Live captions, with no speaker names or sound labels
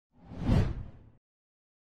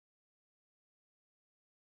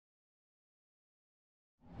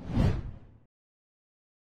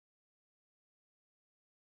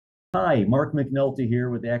Hi, Mark McNulty here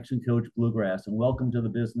with Action Coach Bluegrass, and welcome to the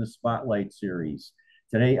Business Spotlight Series.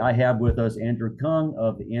 Today, I have with us Andrew Kung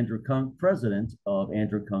of the Andrew Kung, president of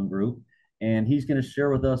Andrew Kung Group, and he's going to share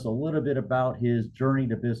with us a little bit about his journey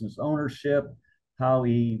to business ownership, how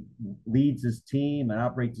he leads his team and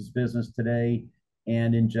operates his business today,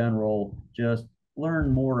 and in general, just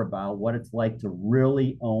learn more about what it's like to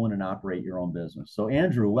really own and operate your own business. So,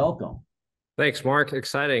 Andrew, welcome. Thanks, Mark.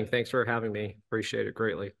 Exciting. Thanks for having me. Appreciate it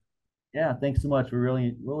greatly. Yeah, thanks so much. We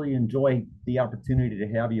really enjoy the opportunity to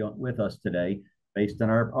have you with us today based on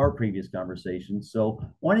our previous conversations. So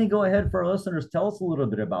why don't you go ahead for our listeners, tell us a little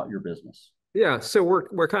bit about your business. Yeah, so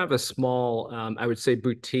we're kind of a small, I would say,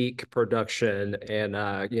 boutique production and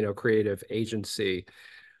creative agency.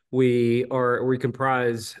 We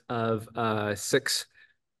comprise of six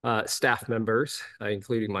staff members,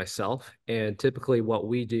 including myself. And typically, what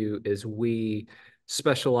we do is we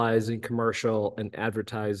specialize in commercial and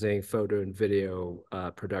advertising, photo and video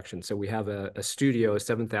production. So we have a studio, a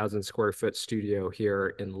 7,000 square foot studio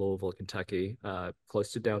here in Louisville, Kentucky,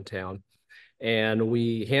 close to downtown. And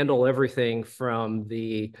we handle everything from from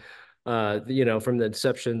the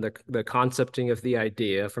inception, the concepting of the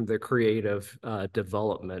idea, from the creative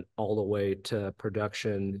development all the way to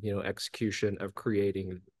production, execution of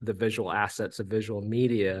creating the visual assets of visual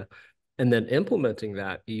media, and then implementing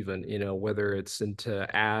that even, whether it's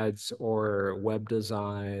into ads or web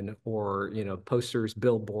design or, posters,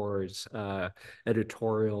 billboards,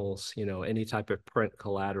 editorials, any type of print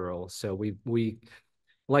collateral. So we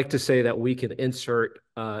like to say that we can insert,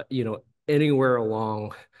 anywhere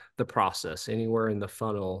along the process, anywhere in the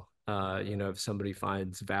funnel. If somebody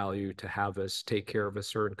finds value to have us take care of a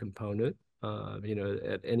certain component,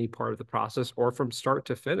 at any part of the process or from start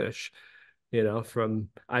to finish, from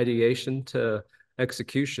ideation to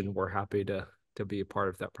execution, we're happy to be a part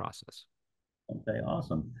of that process. Okay,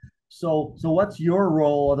 awesome. So what's your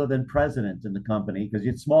role other than president in the company? Because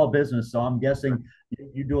it's small business, so I'm guessing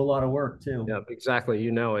you do a lot of work too. Yeah, exactly.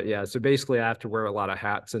 You know it. Yeah. So basically, I have to wear a lot of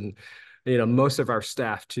hats, and most of our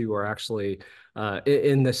staff too are actually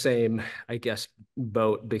in the same, I guess,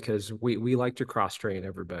 boat because we like to cross train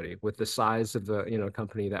everybody with the size of the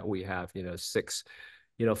company that we have. Six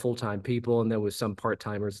full-time people, and then with some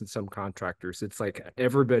part-timers and some contractors. It's like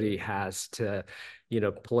everybody has to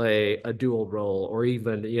play a dual role or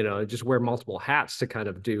even just wear multiple hats to kind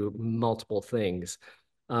of do multiple things.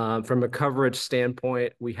 From a coverage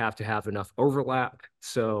standpoint, we have to have enough overlap.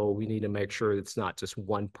 So we need to make sure it's not just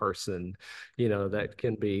one person, that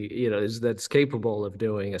can be, that's capable of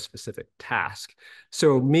doing a specific task.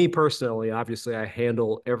 So me personally, obviously, I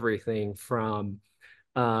handle everything from,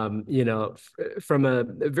 from a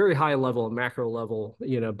very high level, macro level,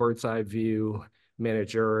 bird's eye view,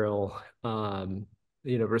 managerial,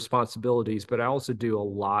 responsibilities, but I also do a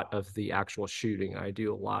lot of the actual shooting. I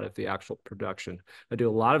do a lot of the actual production. I do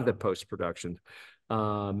a lot of the post-production.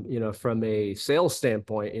 From a sales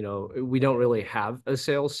standpoint, we don't really have a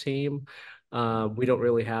sales team. We don't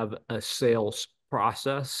really have a sales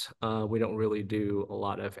process. We don't really do a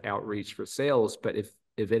lot of outreach for sales, but if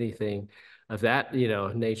anything of that,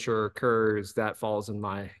 nature occurs, that falls in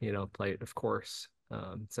my, plate, of course.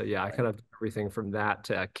 So yeah, I kind of do everything from that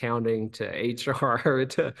to accounting to HR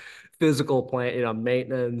to physical plant,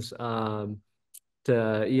 maintenance, to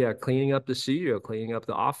cleaning up the studio, cleaning up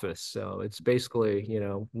the office. So it's basically,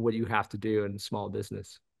 what you have to do in small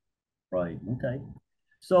business. Right. Okay.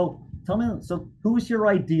 So tell me, so who's your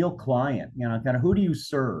ideal client? Kind of who do you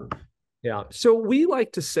serve? Yeah. So we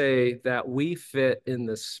like to say that we fit in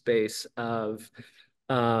the space of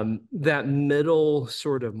that middle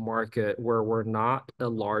sort of market where we're not a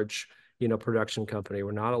large, production company.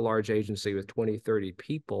 We're not a large agency with 20, 30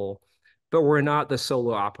 people, but we're not the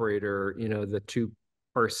solo operator, the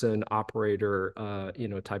two-person operator,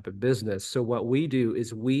 type of business. So what we do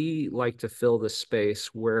is we like to fill the space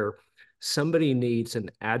where somebody needs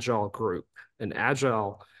an agile group, an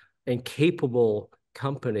agile and capable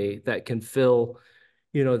company that can fill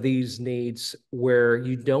these needs where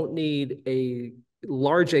you don't need a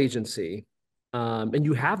large agency, and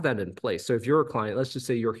you have that in place. So if you're a client, let's just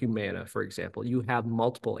say you're Humana, for example, you have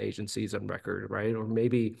multiple agencies on record, right? Or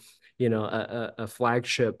maybe a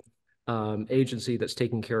flagship agency that's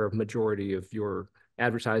taking care of majority of your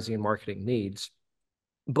advertising and marketing needs.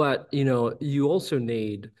 But you also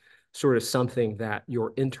need sort of something that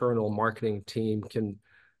your internal marketing team can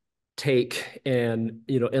take and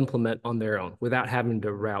implement on their own without having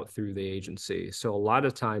to route through the agency. So a lot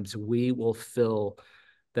of times we will fill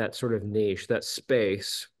that sort of niche, that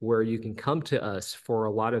space where you can come to us for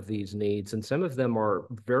a lot of these needs, and some of them are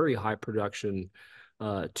very high production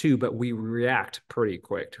too, but we react pretty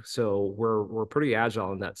quick. So we're pretty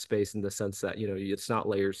agile in that space in the sense that, it's not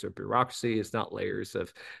layers of bureaucracy, it's not layers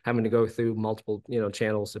of having to go through multiple,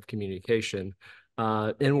 channels of communication.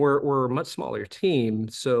 And we're a much smaller team,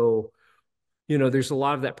 so there's a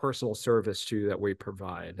lot of that personal service too that we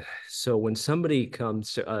provide. So when somebody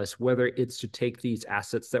comes to us, whether it's to take these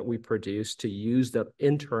assets that we produce to use them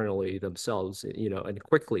internally themselves, and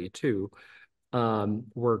quickly too,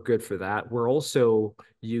 we're good for that. We're also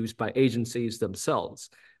used by agencies themselves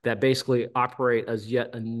that basically operate as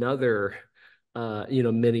yet another,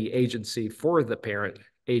 mini agency for the parent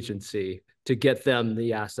agency to get them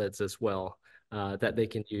the assets as well, that they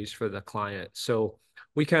can use for the client. So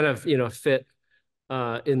we kind of, fit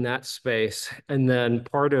in that space. And then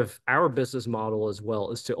part of our business model as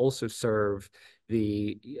well is to also serve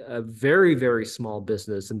the very, very small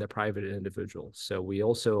business and the private individuals. So we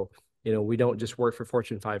also, we don't just work for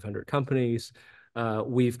Fortune 500 companies.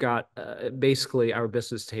 We've got basically our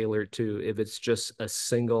business tailored to if it's just a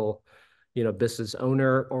single, business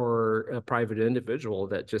owner or a private individual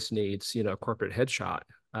that just needs, a corporate headshot.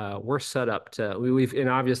 We're set up to, and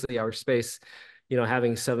obviously our space,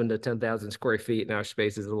 having 7 to 10,000 square feet in our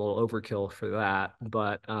space is a little overkill for that.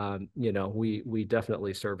 But, we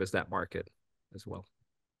definitely service that market as well.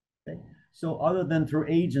 Okay. So other than through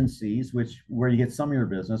agencies, which where you get some of your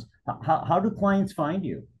business, how do clients find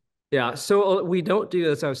you? Yeah, so we don't do,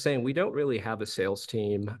 as I was saying, we don't really have a sales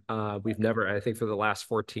team. We've never, I think for the last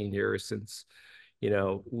 14 years since,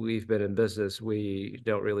 we've been in business, we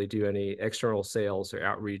don't really do any external sales or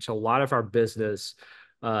outreach. A lot of our business,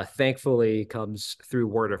 thankfully, comes through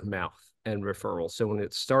word of mouth and referrals. So when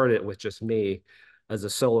it started with just me as a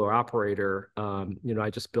solo operator, I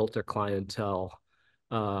just built a clientele,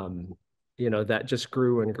 that just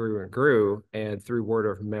grew and grew and grew. And through word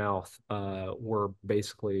of mouth, we're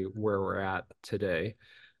basically where we're at today.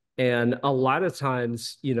 And a lot of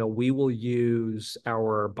times, we will use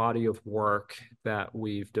our body of work that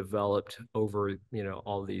we've developed over,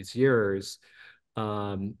 all these years,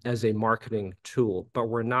 as a marketing tool. But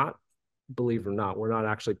we're not, believe it or not, we're not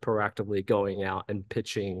actually proactively going out and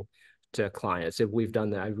pitching to clients. If we've done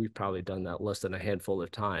that, we've probably done that less than a handful of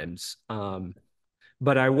times.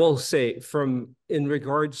 But I will say, in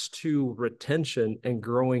regards to retention and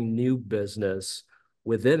growing new business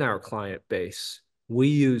within our client base, we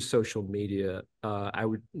use social media, I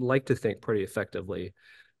would like to think pretty effectively.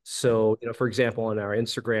 So, for example, on our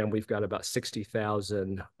Instagram, we've got about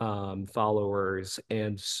 60,000 followers.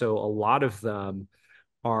 And so a lot of them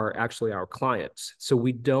are actually our clients. So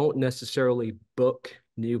we don't necessarily book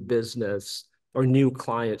new business or new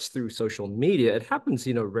clients through social media. It happens,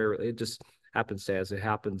 rarely. It just happens as it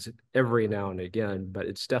happens every now and again, but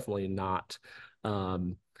it's definitely not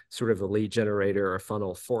sort of a lead generator or a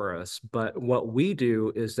funnel for us. But what we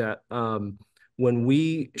do is that when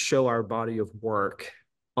we show our body of work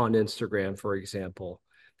on Instagram, for example,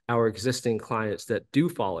 our existing clients that do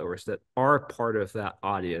follow us, that are part of that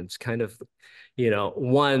audience, kind of,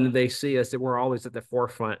 one, they see us, that we're always at the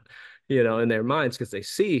forefront, in their minds because they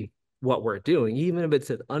see what we're doing, even if it's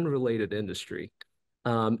an unrelated industry.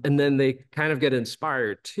 And then they kind of get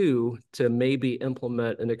inspired too to maybe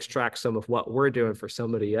implement and extract some of what we're doing for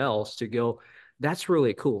somebody else to go, that's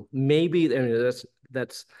really cool. Maybe, I mean,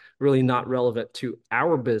 that's really not relevant to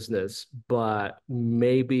our business, but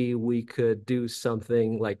maybe we could do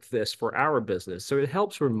something like this for our business. So it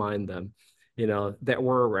helps remind them, that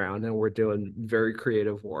we're around and we're doing very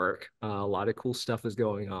creative work. A lot of cool stuff is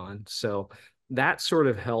going on. So that sort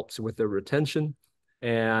of helps with the retention.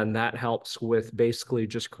 And that helps with basically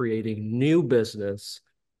just creating new business,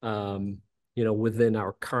 within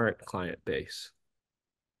our current client base.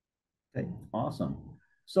 Okay, awesome.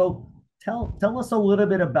 So tell us a little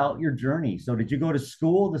bit about your journey. So did you go to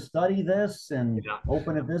school to study this and Yeah.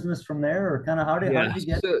 open a business from there, or kind of how Yeah. did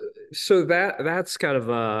you get? So that's kind of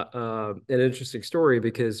an interesting story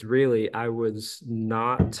because really I was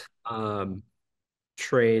not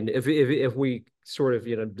trained. If we sort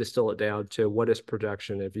of distill it down to what is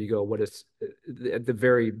production, if you go what is at the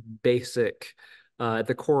very basic, at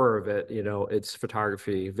the core of it, it's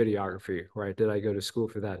photography, videography, right? Did I go to school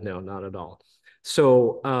for that? No, not at all.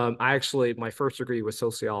 So I actually, my first degree was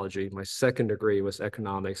sociology, my second degree was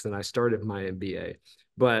economics, and I started my MBA.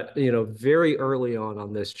 But very early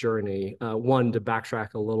on this journey, one, to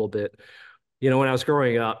backtrack a little bit, when I was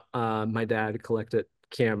growing up, my dad collected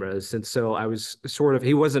cameras. And so I was sort of,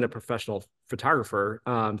 he wasn't a professional photographer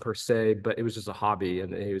per se, but it was just a hobby.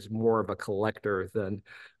 And he was more of a collector than,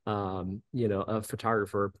 a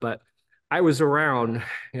photographer. But I was around,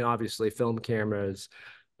 obviously film cameras,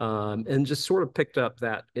 and just sort of picked up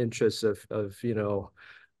that interest of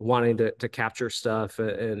wanting to capture stuff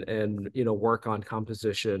and work on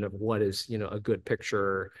composition of what is a good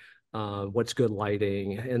picture, what's good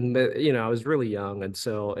lighting. And I was really young, and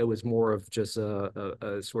so it was more of just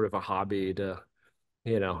a sort of a hobby to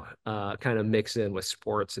kind of mix in with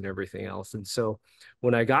sports and everything else. And so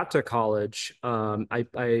when I got to college, I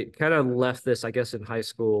kind of left this, I guess, in high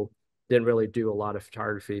school, didn't really do a lot of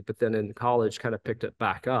photography, but then in college kind of picked it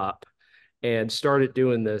back up and started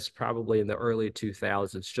doing this probably in the early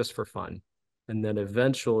 2000s just for fun. And then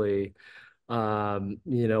eventually,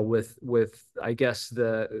 with I guess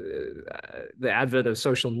the advent of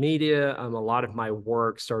social media, a lot of my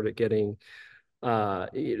work started getting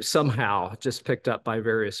somehow just picked up by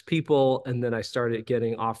various people. And then I started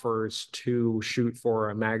getting offers to shoot for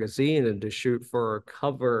a magazine and to shoot for a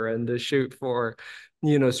cover and to shoot for,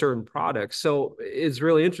 certain products. So it's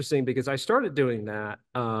really interesting because I started doing that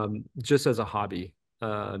just as a hobby.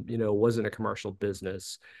 Wasn't a commercial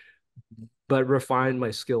business, but refined my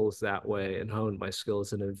skills that way and honed my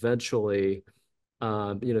skills, and eventually,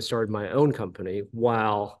 started my own company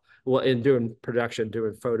well, in doing production,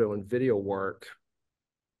 doing photo and video work,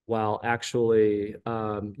 while actually,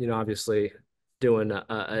 obviously doing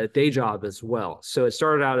a day job as well. So it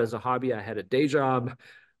started out as a hobby. I had a day job.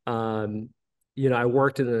 I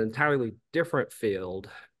worked in an entirely different field,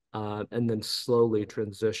 and then slowly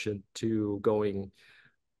transitioned to going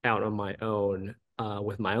out on my own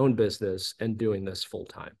with my own business and doing this full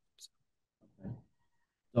time.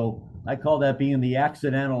 So I call that being the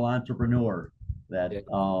accidental entrepreneur. That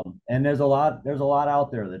Yeah. And there's a lot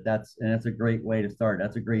out there that's a great way to start.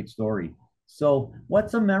 That's a great story. So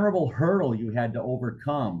what's a memorable hurdle you had to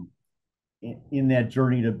overcome in that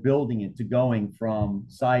journey to building it, to going from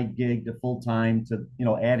side gig to full time to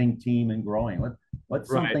adding team and growing?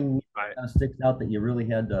 What's Right. something Right. that sticks out that you really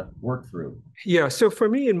had to work through? Yeah. So for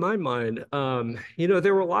me, in my mind,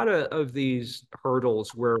 there were a lot of these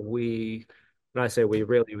hurdles where when I say we,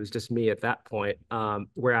 really, it was just me at that point,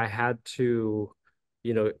 where I had to,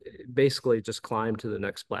 you know, basically just climb to the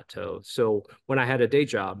next plateau. So when I had a day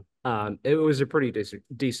job, it was a pretty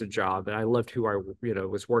decent job, and I loved who I,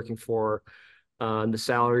 was working for. The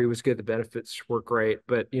salary was good, the benefits were great,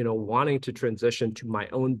 but wanting to transition to my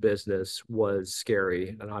own business was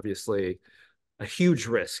scary, and obviously a huge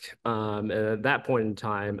risk. And at that point in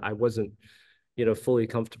time, I wasn't, fully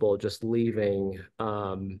comfortable just leaving,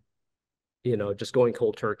 just going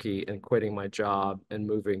cold turkey and quitting my job and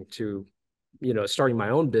moving to, starting my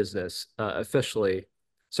own business officially.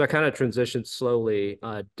 So I kind of transitioned slowly,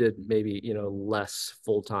 did maybe, less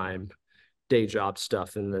full-time day job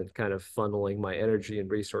stuff, and then kind of funneling my energy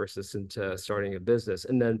and resources into starting a business.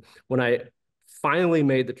 And then when I finally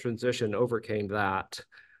made the transition, overcame that,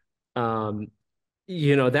 um,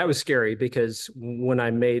 that was scary, because when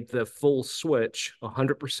I made the full switch,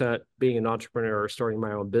 100% being an entrepreneur, starting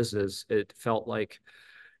my own business, it felt like,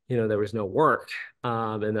 there was no work.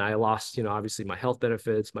 And I lost, obviously my health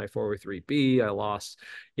benefits, my 403B, I lost,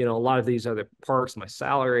 a lot of these other perks, my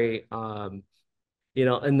salary. And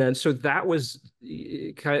then so that was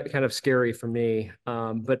kind of scary for me.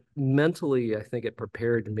 But mentally, I think it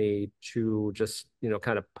prepared me to just,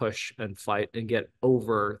 kind of push and fight and get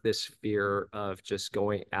over this fear of just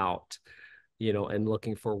going out, and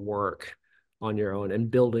looking for work on your own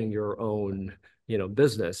and building your own,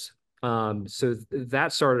 business. So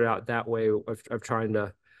that started out that way of trying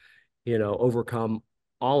to, overcome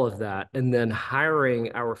all of that. And then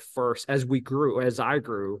hiring our first, as I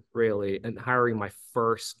grew really, and hiring my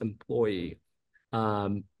first employee,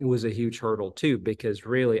 it was a huge hurdle too, because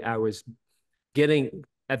really I was getting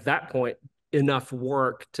at that point enough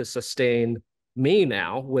work to sustain me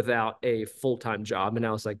now without a full-time job. And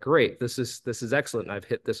I was like, great, this is excellent. I've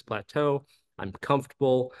hit this plateau. I'm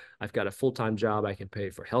comfortable. I've got a full-time job. I can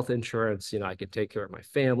pay for health insurance. I can take care of my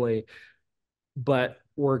family. But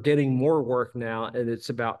we're getting more work now, and it's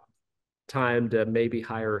about time to maybe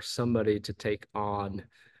hire somebody to take on,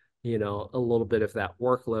 a little bit of that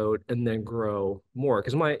workload and then grow more.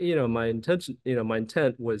 Because my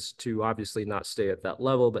intent was to obviously not stay at that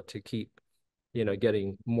level, but to keep,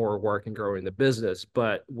 getting more work and growing the business.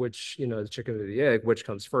 But which, the chicken or the egg, which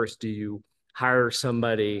comes first? Do you hire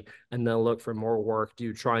somebody and then look for more work? Do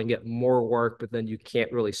you try and get more work, but then you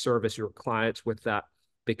can't really service your clients with that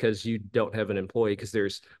because you don't have an employee? Because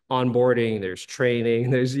there's onboarding, there's training,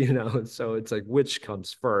 there's, so it's like, which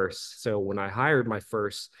comes first? So when I hired my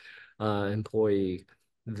first employee,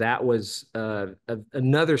 that was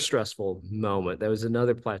another stressful moment. That was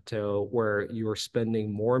another plateau where you were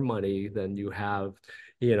spending more money than you have,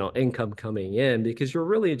 income coming in, because you're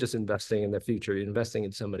really just investing in the future. You're investing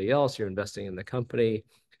in somebody else. You're investing in the company,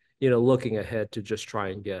 looking ahead to just try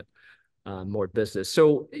and get more business.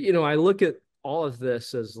 So, I look at all of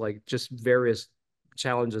this as like just various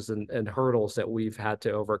challenges and hurdles that we've had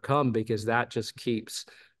to overcome, because that just keeps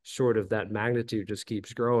sort of that magnitude just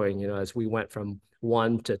keeps growing, as we went from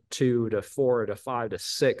 1 to 2 to 4 to 5 to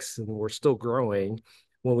 6, and we're still growing.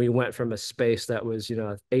 When we went from a space that was,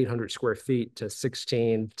 800 square feet to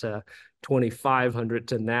 16 to 2,500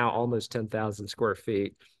 to now almost 10,000 square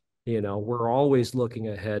feet, we're always looking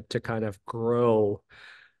ahead to kind of grow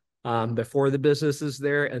before the business is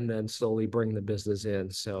there, and then slowly bring the business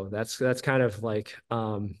in. So that's kind of like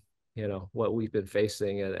what we've been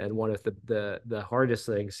facing, and one of the hardest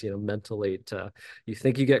things, mentally, to you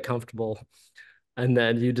think you get comfortable, and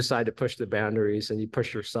then you decide to push the boundaries and you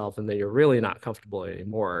push yourself, and then you're really not comfortable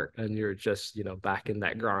anymore, and you're just back in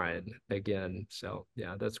that grind again. So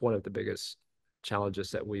yeah, that's one of the biggest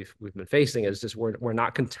challenges that we've been facing, is just we're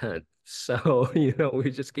not content. So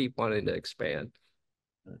we just keep wanting to expand.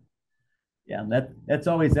 Yeah, that's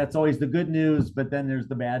always the good news, but then there's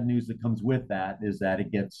the bad news that comes with that, is that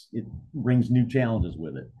it brings new challenges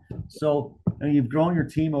with it. So you've grown your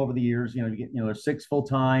team over the years. You get there's 6 full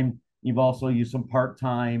time. You've also used some part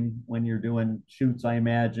time when you're doing shoots, I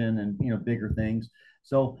imagine, and bigger things.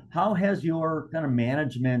 So how has your kind of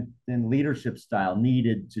management and leadership style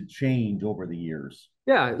needed to change over the years?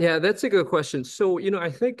 Yeah, that's a good question. So, I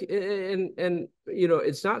think, and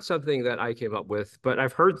it's not something that I came up with, but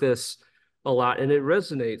I've heard this a lot, and it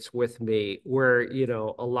resonates with me, where,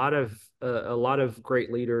 a lot of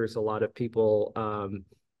great leaders, a lot of people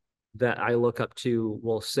that I look up to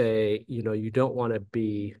will say, you don't want to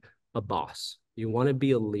be a boss. You want to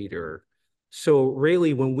be a leader. So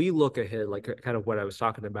really, when we look ahead, like kind of what I was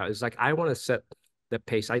talking about, is like, I want to set the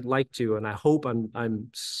pace. I'd like to, and I hope I'm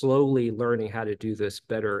slowly learning how to do this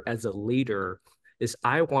better as a leader, is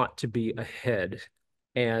I want to be ahead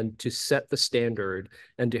and to set the standard,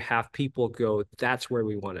 and to have people go, that's where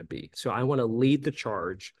we want to be. So I want to lead the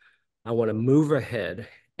charge. I want to move ahead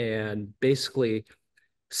and basically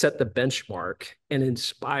set the benchmark and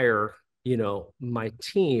inspire, my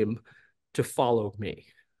team to follow me.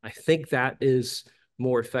 I think that is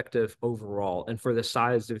more effective overall. And for the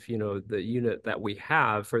size of, the unit that we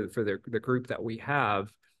have, for the group that we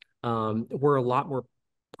have, we're a lot more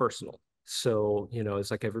personal. So,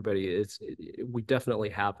 it's like everybody, we definitely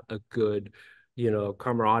have a good,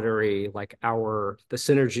 camaraderie. Like the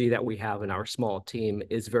synergy that we have in our small team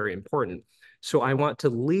is very important. So I want to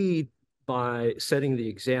lead by setting the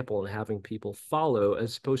example and having people follow,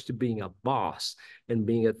 as opposed to being a boss and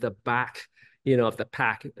being at the back, of the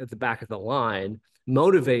pack, at the back of the line,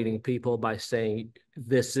 motivating people by saying,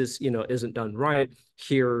 this isn't done right.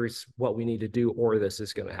 Here's what we need to do, or this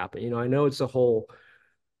is going to happen. I know it's a whole,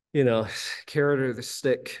 carrot or the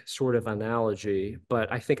stick sort of analogy,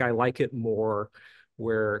 but I think I like it more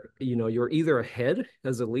where, you're either ahead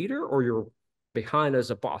as a leader or you're behind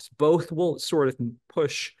as a boss. Both will sort of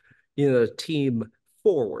push, the team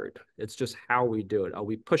forward. It's just how we do it. Are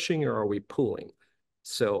we pushing or are we pulling?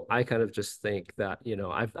 So I kind of just think that,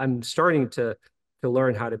 I'm starting to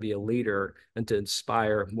learn how to be a leader and to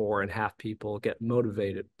inspire more and have people get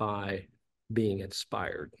motivated by being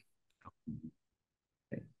inspired.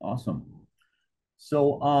 Okay, awesome.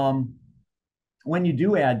 So, when you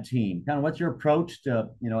do add team, kind of what's your approach to,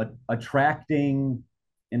 attracting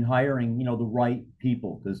and hiring, the right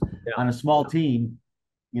people? Because Yeah. on a small team,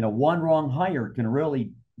 one wrong hire can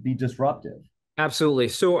really be disruptive. Absolutely.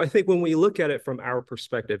 So I think when we look at it from our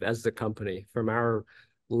perspective as the company, from our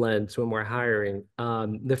lens, when we're hiring,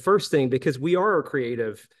 the first thing, because we are a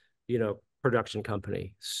creative, production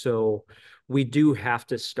company, so we do have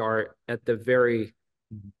to start at the very,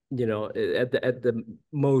 at the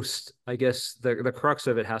most, I guess the crux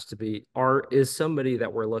of it has to be, is somebody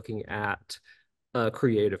that we're looking at a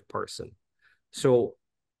creative person. So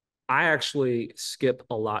I actually skip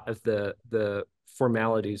a lot of the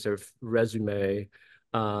formalities of resume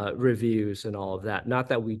reviews and all of that. Not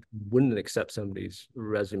that we wouldn't accept somebody's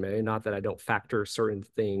resume, not that I don't factor certain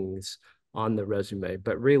things on the resume,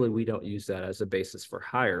 but really we don't use that as a basis for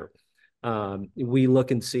hire. We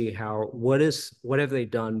look and see what have they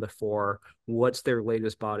done before, what's their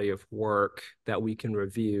latest body of work that we can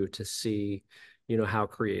review to see, how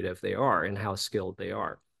creative they are and how skilled they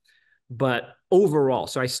are. But overall,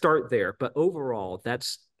 so I start there, but overall,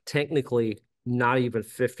 that's technically not even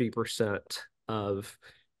 50% of,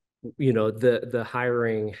 the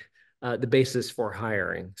hiring, the basis for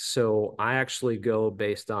hiring. So I actually go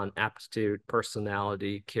based on aptitude,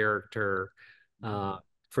 personality, character,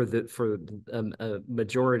 a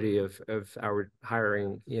majority of our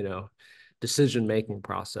hiring, decision making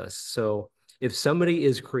process. So if somebody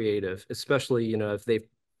is creative, especially, if they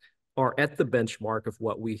are at the benchmark of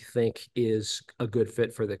what we think is a good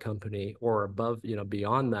fit for the company or above,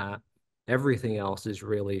 beyond that, everything else is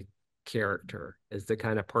really character, is the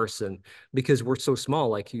kind of person, because we're so small,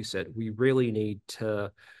 like you said, we really need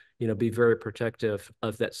to, be very protective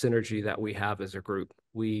of that synergy that we have as a group.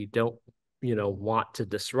 We don't, want to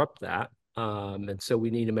disrupt that. And so we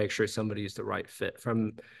need to make sure somebody's the right fit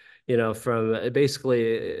from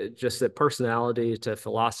basically just the personality to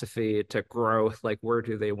philosophy to growth, like where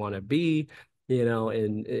do they want to be,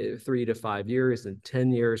 in 3 to 5 years and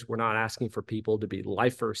 10 years. We're not asking for people to be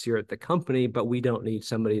lifers here at the company, but we don't need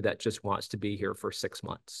somebody that just wants to be here for 6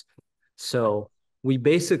 months. So we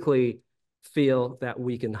basically feel that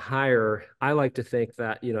we can hire. I like to think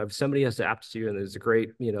that, if somebody has the aptitude and there's a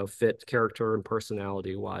great, fit character and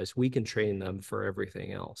personality wise, we can train them for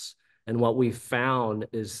everything else. And what we've found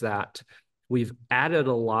is that we've added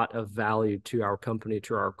a lot of value to our company,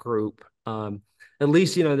 to our group. At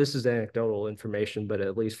least, this is anecdotal information, but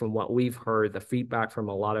at least from what we've heard, the feedback from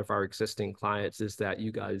a lot of our existing clients is that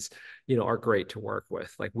you guys, are great to work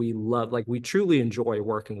with. Like we truly enjoy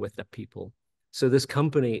working with the people. So this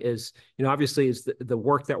company is, obviously is the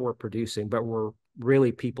work that we're producing, but we're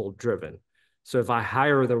really people driven. So if I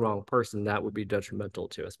hire the wrong person, that would be detrimental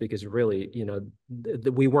to us, because really,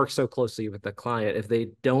 we work so closely with the client. If they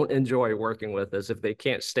don't enjoy working with us, if they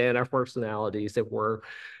can't stand our personalities, if we're,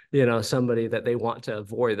 somebody that they want to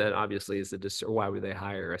avoid, then obviously is why would they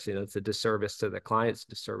hire us? It's a disservice to the clients,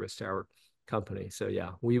 disservice to our company. So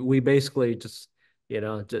yeah, we basically just,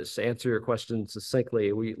 just answer your question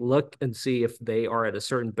succinctly. We look and see if they are at a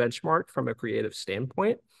certain benchmark from a creative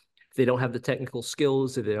standpoint. If they don't have the technical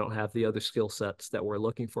skills, if they don't have the other skill sets that we're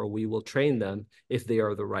looking for, we will train them if they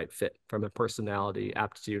are the right fit from a personality,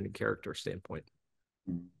 aptitude, and character standpoint.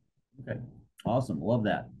 Okay, awesome. Love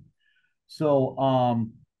that. So,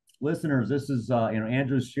 listeners, this is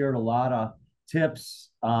Andrew's shared a lot of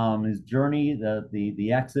tips, his journey,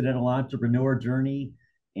 the accidental entrepreneur journey,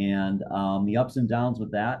 and the ups and downs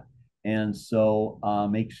with that. And so,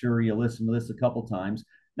 make sure you listen to this a couple times.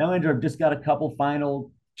 Now, Andrew, I've just got a couple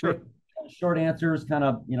final quick short answers. Kind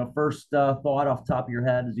of first thought off the top of your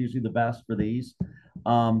head is usually the best for these.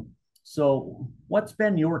 So, what's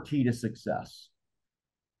been your key to success?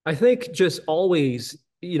 I think just always,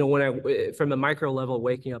 from a micro level,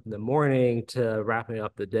 waking up in the morning to wrapping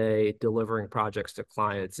up the day, delivering projects to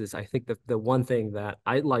clients is, I think, the one thing that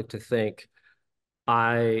I'd like to think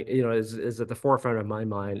is at the forefront of my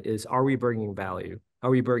mind is, are we bringing value? Are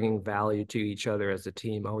we bringing value to each other as a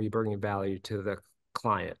team? Are we bringing value to the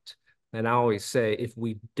client? And I always say, if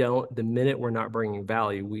we don't, the minute we're not bringing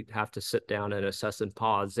value, we have to sit down and assess and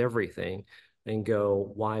pause everything and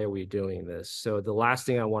go, why are we doing this? So the last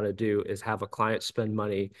thing I want to do is have a client spend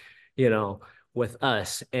money, with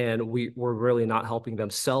us, and we're really not helping them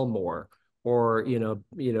sell more or,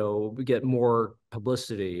 get more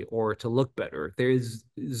publicity or to look better. There's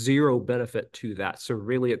zero benefit to that. So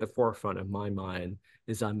really at the forefront of my mind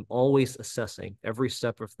is I'm always assessing every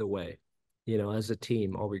step of the way, as a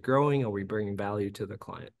team, are we growing? Are we bringing value to the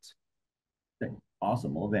clients? Okay.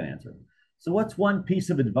 Awesome. Love that answer. So, what's one piece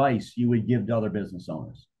of advice you would give to other business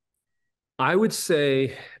owners? I would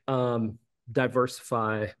say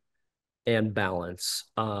diversify and balance.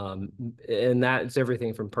 And that's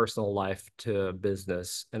everything from personal life to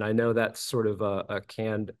business. And I know that's sort of a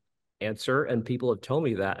canned answer. And people have told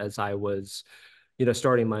me that as I was,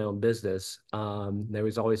 starting my own business. There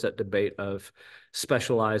was always that debate of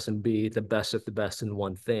specialize and be the best at the best in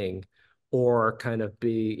one thing, or kind of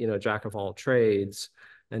be, jack of all trades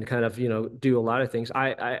and kind of, do a lot of things.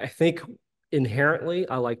 I think inherently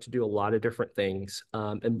I like to do a lot of different things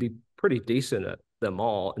and be pretty decent at them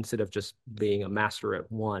all instead of just being a master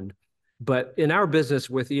at one. But in our business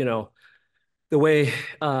with, the way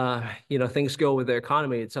things go with the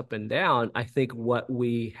economy, it's up and down. I think what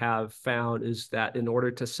we have found is that in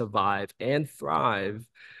order to survive and thrive,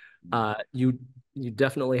 you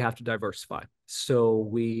definitely have to diversify. So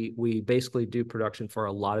we basically do production for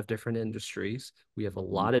a lot of different industries. We have a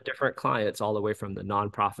lot of different clients, all the way from the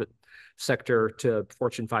nonprofit sector to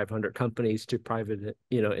Fortune 500 companies to private,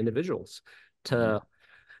 individuals. To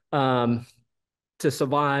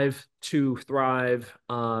survive, to thrive,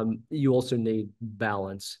 you also need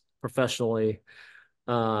balance professionally,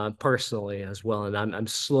 personally as well. And I'm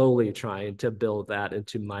slowly trying to build that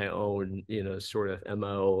into my own, sort of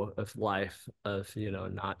MO of life of,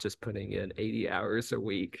 not just putting in 80 hours a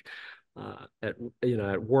week,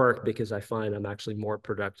 at work, because I find I'm actually more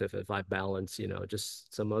productive if I balance,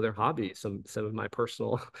 just some other hobbies, some of my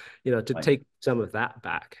personal, to Right. take some of that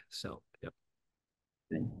back. So, yeah.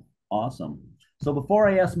 Awesome. So before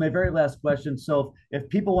I ask my very last question, so if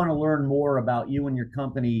people want to learn more about you and your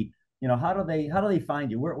company, how do they find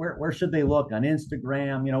you? Where should they look on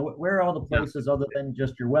Instagram? Where are all the Yeah. places other than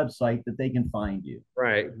just your website that they can find you?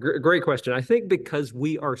 Right. Great question. I think because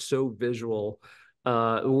we are so visual,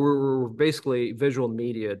 we're basically visual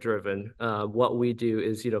media driven. What we do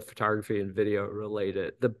is, photography and video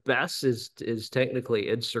related. The best is technically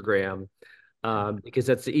Instagram, because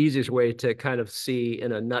that's the easiest way to kind of see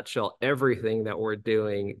in a nutshell everything that we're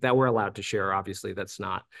doing that we're allowed to share. Obviously, that's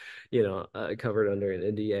not, covered under an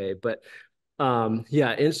NDA, but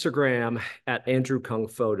yeah, Instagram at Andrew Kung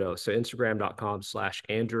Photo. So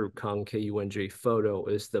Instagram.com/Andrew Kung Kung photo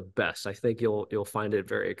is the best. I think you'll find it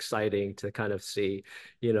very exciting to kind of see,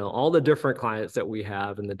 all the different clients that we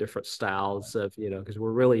have and the different styles of, because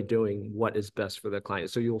we're really doing what is best for the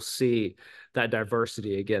client. So you'll see that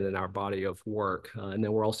diversity again in our body of work. And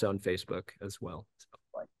then we're also on Facebook as well.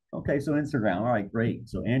 Okay, so Instagram. All right, great.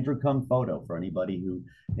 So Andrew Kung Photo for anybody who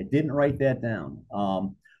didn't write that down.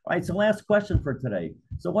 All right, so last question for today.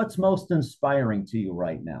 So what's most inspiring to you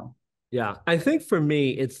right now? Yeah, I think for me,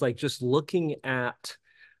 it's like just looking at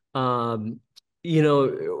um, you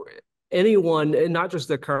know, anyone, and not just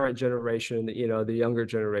the current generation, the younger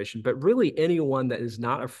generation, but really anyone that is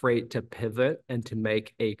not afraid to pivot and to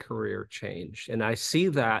make a career change. And I see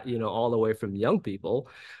that, all the way from young people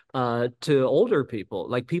to older people,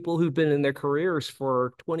 like people who've been in their careers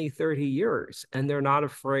for 20, 30 years, and they're not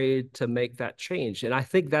afraid to make that change. And I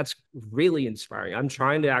think that's really inspiring. I'm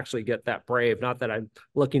trying to actually get that brave, not that I'm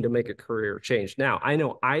looking to make a career change. Now, I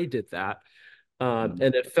know I did that, and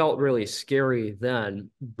it felt really scary then,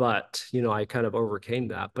 but I kind of overcame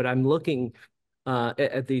that. But I'm looking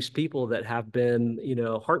at these people that have been,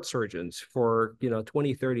 heart surgeons for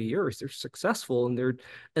 20, 30 years. They're successful,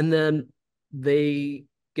 and then they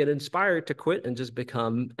get inspired to quit and just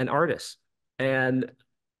become an artist. And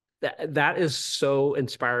that is so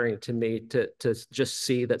inspiring to me, to just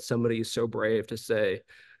see that somebody is so brave to say,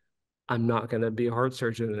 I'm not going to be a heart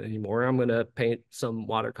surgeon anymore. I'm going to paint some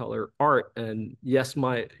watercolor art. And yes,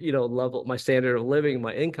 my, level, my standard of living,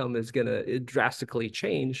 my income is going to drastically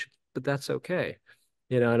change, but that's okay.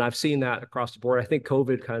 And I've seen that across the board. I think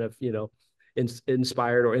COVID kind of,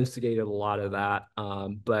 inspired or instigated a lot of that.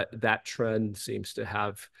 But that trend seems to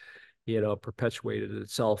have, perpetuated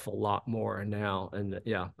itself a lot more now. And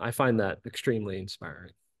yeah, I find that extremely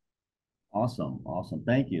inspiring. Awesome, awesome.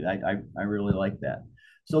 Thank you. I really like that.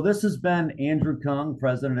 So this has been Andrew Kung,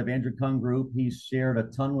 president of Andrew Kung Group. He's shared a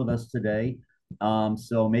ton with us today.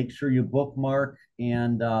 So make sure you bookmark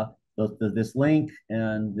and this link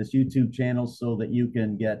and this YouTube channel so that you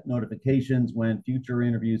can get notifications when future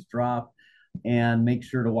interviews drop. And make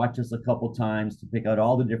sure to watch us a couple times to pick out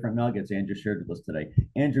all the different nuggets Andrew shared with us today.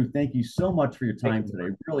 Andrew, thank you so much for your Thank time you.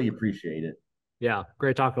 today. Really appreciate it. Yeah,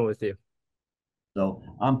 great talking with you. So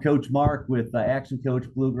I'm Coach Mark with Action Coach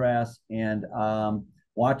Bluegrass, and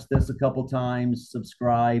watch this a couple times,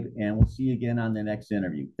 subscribe, and we'll see you again on the next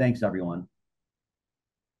interview. Thanks, everyone.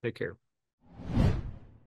 Take care.